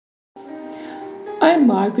I'm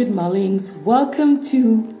Margaret Mullings. Welcome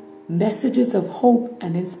to Messages of Hope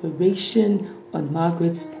and Inspiration on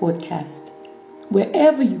Margaret's podcast.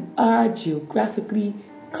 Wherever you are geographically,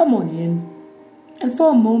 come on in and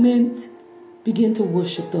for a moment begin to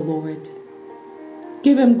worship the Lord.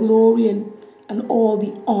 Give Him glory and all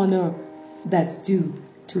the honor that's due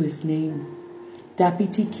to His name.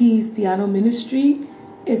 Deputy Keys Piano Ministry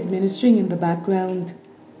is ministering in the background.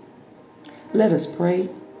 Let us pray.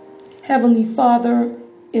 Heavenly Father,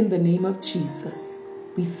 in the name of Jesus,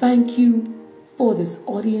 we thank you for this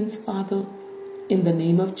audience, Father, in the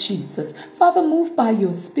name of Jesus. Father, move by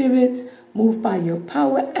your Spirit, move by your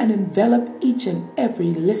power, and envelop each and every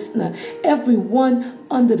listener, everyone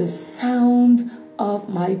under the sound of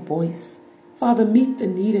my voice. Father, meet the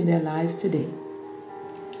need in their lives today.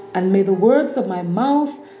 And may the words of my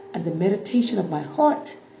mouth and the meditation of my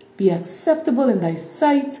heart be acceptable in thy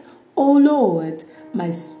sight, O Lord, my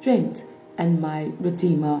strength and my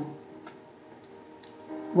Redeemer.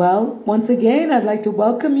 Well, once again, I'd like to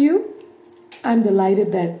welcome you. I'm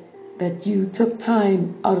delighted that you took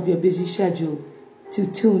time out of your busy schedule to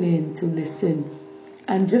tune in, to listen.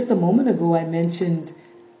 And just a moment ago, I mentioned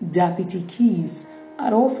Deputy Keys.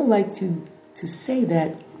 I'd also like to say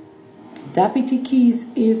that Deputy Keys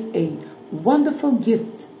is a wonderful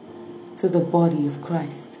gift to the body of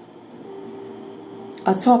Christ.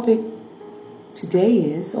 Our topic today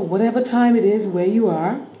is, or whatever time it is where you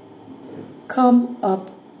are, come up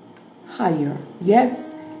higher.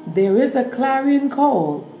 Yes, there is a clarion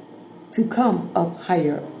call to come up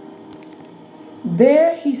higher.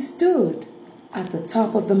 There he stood at the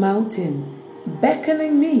top of the mountain,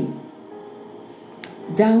 beckoning me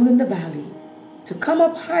down in the valley to come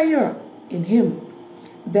up higher in him.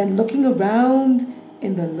 Then looking around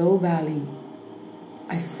in the low valley,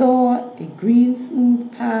 I saw a green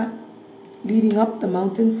smooth path leading up the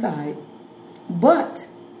mountainside, but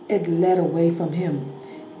it led away from him.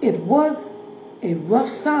 It was a rough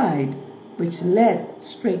side which led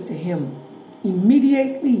straight to him.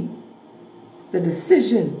 Immediately, the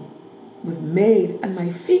decision was made and my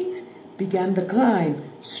feet began the climb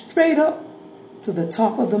straight up to the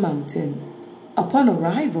top of the mountain. Upon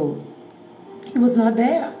arrival, he was not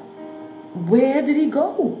there. Where did he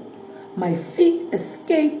go? My feet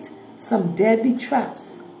escaped some deadly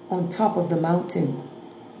traps on top of the mountain.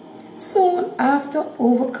 Soon after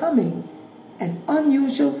overcoming an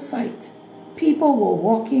unusual sight, people were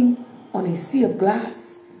walking on a sea of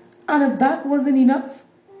glass. And if that wasn't enough,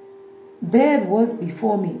 there it was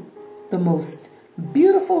before me, the most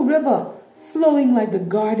beautiful river flowing like the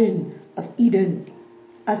Garden of Eden.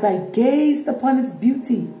 As I gazed upon its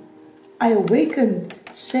beauty, I awakened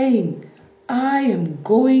saying, I am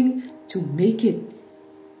going to make it.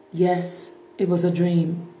 Yes, it was a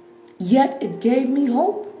dream. Yet it gave me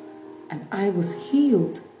hope, and I was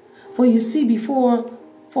healed. For you see, before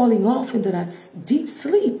falling off into that deep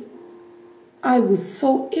sleep, I was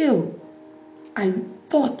so ill, I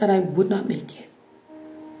thought that I would not make it.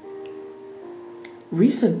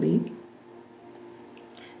 Recently,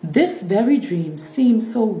 this very dream seemed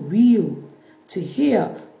so real to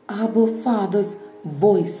hear Abba Father's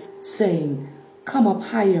voice saying, come up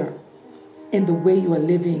higher in the way you are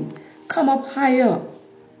living. Come up higher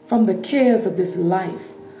from the cares of this life.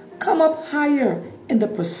 Come up higher in the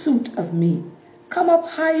pursuit of me. Come up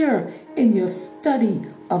higher in your study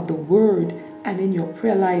of the word and in your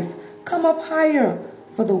prayer life. Come up higher,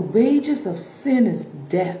 for the wages of sin is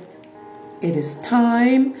death. It is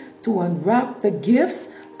time to unwrap the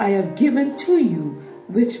gifts I have given to you,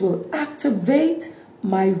 which will activate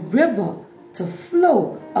my river to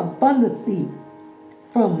flow abundantly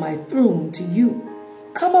from my throne to you.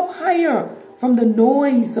 Come up higher from the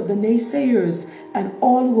noise of the naysayers and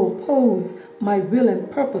all who oppose my will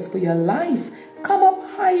and purpose for your life. Come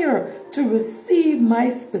up higher to receive my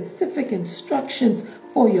specific instructions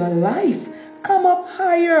for your life. Come up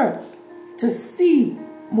higher to see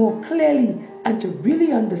more clearly and to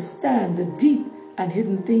really understand the deep and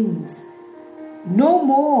hidden things. No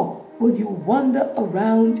more will you wander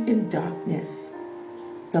around in darkness.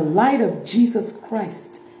 The light of Jesus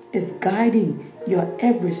Christ is guiding your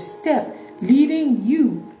every step, leading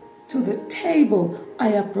you to the table I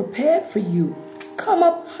have prepared for you. Come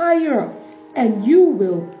up higher and you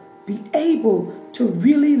will be able to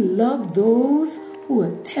really love those who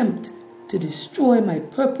attempt to destroy my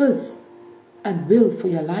purpose and will for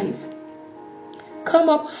your life. Come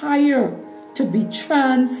up higher to be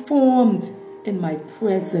transformed in my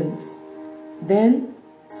presence. Then,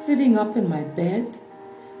 sitting up in my bed,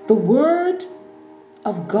 the word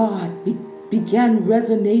of God began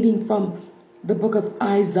resonating from the book of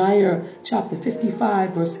Isaiah, chapter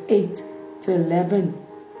 55, verse 8. to 11.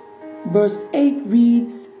 Verse 8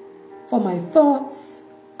 reads, "For my thoughts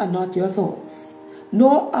are not your thoughts,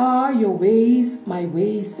 nor are your ways my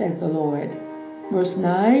ways, says the Lord." Verse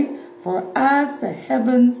 9, "For as the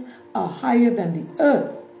heavens are higher than the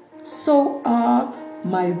earth, so are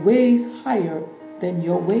my ways higher than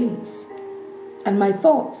your ways, and my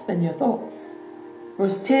thoughts than your thoughts."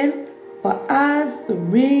 Verse 10, "For as the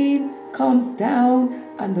rain comes down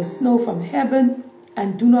and the snow from heaven,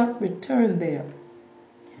 and do not return there,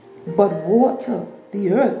 but water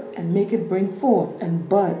the earth and make it bring forth and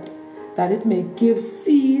bud, that it may give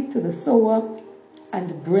seed to the sower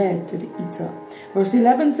and bread to the eater." Verse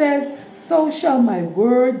 11 says, "So shall my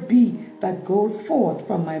word be that goes forth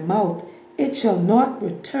from my mouth. It shall not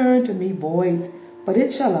return to me void, but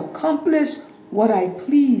it shall accomplish what I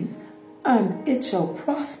please, and it shall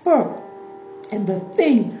prosper in the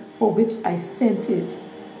thing for which I sent it,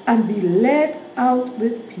 and be led out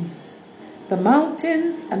with peace. The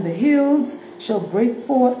mountains and the hills shall break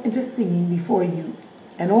forth into singing before you,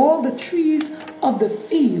 and all the trees of the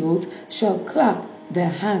field shall clap their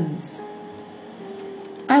hands."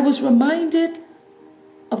 I was reminded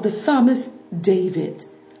of the psalmist David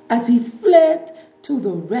as he fled to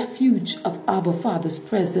the refuge of Abba Father's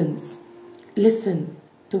presence. Listen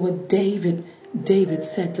to what David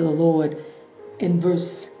said to the Lord in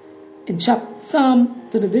the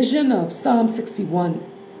division of Psalm 61,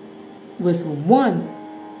 verse 1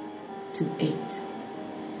 to 8.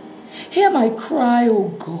 "Hear my cry,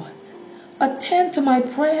 O God. Attend to my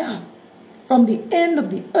prayer. From the end of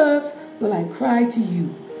the earth will I cry to you.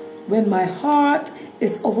 When my heart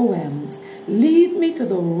is overwhelmed, lead me to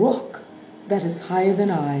the rock that is higher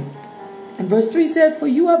than I." And verse 3 says, "For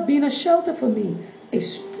you have been a shelter for me, a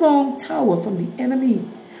strong tower from the enemy.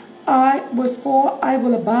 Verse 4, I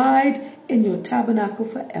will abide in your tabernacle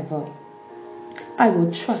forever. I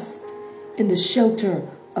will trust in the shelter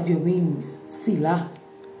of your wings." Selah.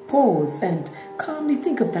 Pause and calmly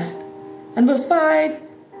think of that. And verse 5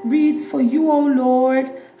 reads, "For you, O Lord,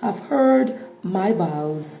 have heard my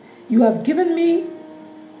vows. You have given me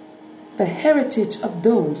the heritage of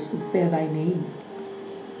those who fear thy name."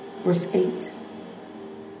 Verse 6,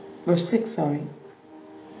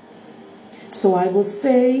 "So I will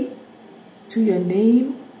say to your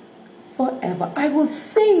name forever. I will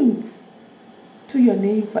sing to your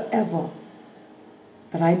name forever,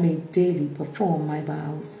 that I may daily perform my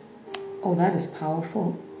vows." Oh, that is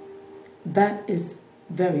powerful. That is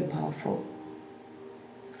very powerful.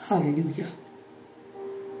 Hallelujah.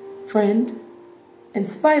 Friend, in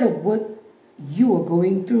spite of what you are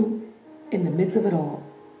going through, in the midst of it all,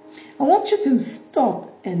 I want you to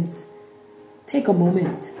stop and take a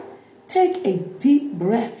moment. Take a deep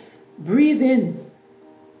breath. Breathe in.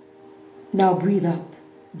 Now breathe out.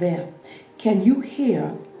 There. Can you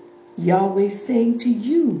hear Yahweh saying to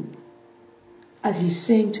you, as he's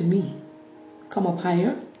saying to me, come up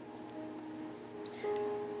higher?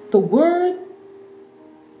 The word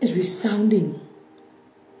is resounding.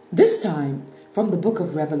 This time from the book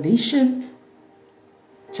of Revelation,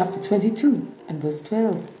 chapter 22 and verse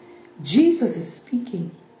 12. Jesus is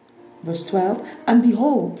speaking. Verse 12, "And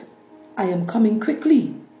behold, I am coming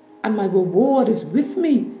quickly, and my reward is with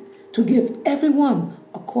me to give everyone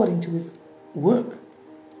according to his work."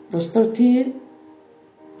 Verse 13,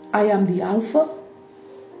 "I am the Alpha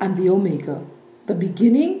and the Omega, the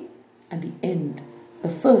beginning and the end, the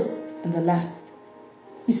first and the last."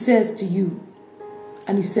 He says to you,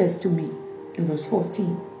 and he says to me in verse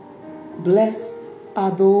 14, "Blessed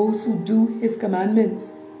are those who do his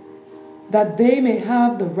commandments, that they may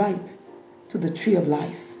have the right to the tree of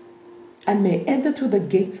life, and may enter through the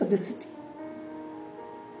gates of the city."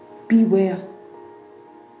 Beware.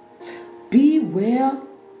 Beware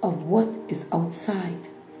of what is outside.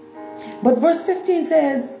 But verse 15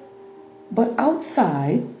 says, "But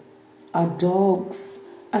outside are dogs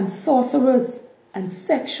and sorcerers and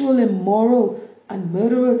sexual immoral and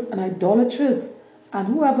murderers and idolaters and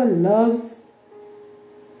whoever loves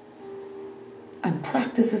and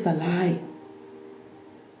practices a lie."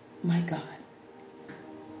 My God.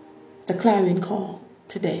 The clarion call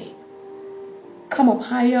today. Come up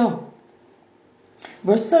higher.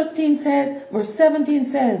 Verse 17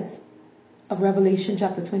 says of Revelation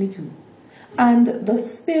chapter 22, "And the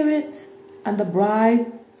Spirit and the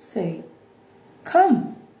bride say,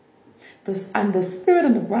 come." And the Spirit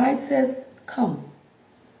and the bride says, come.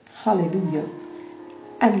 Hallelujah.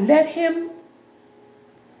 And let him,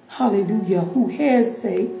 hallelujah, who hears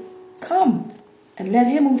say, come. And let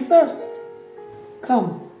him who thirsts,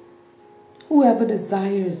 come. Whoever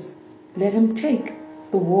desires, let him take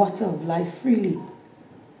the water of life freely.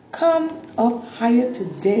 Come up higher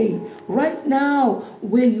today. Right now,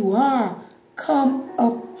 where you are, come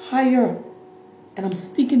up higher. And I'm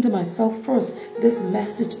speaking to myself first. This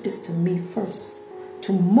message is to me first.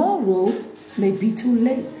 Tomorrow may be too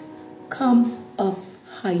late. Come up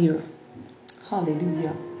higher.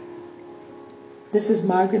 Hallelujah. This is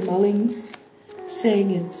Margaret Mullings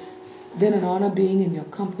saying it's been an honor being in your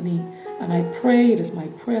company. And I pray, it is my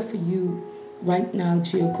prayer for you right now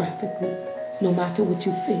geographically, no matter what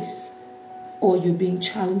you face or you're being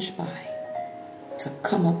challenged by, to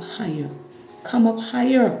come up higher. Come up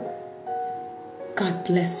higher. God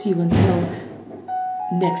bless you until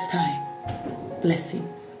next time.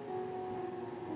 Blessings.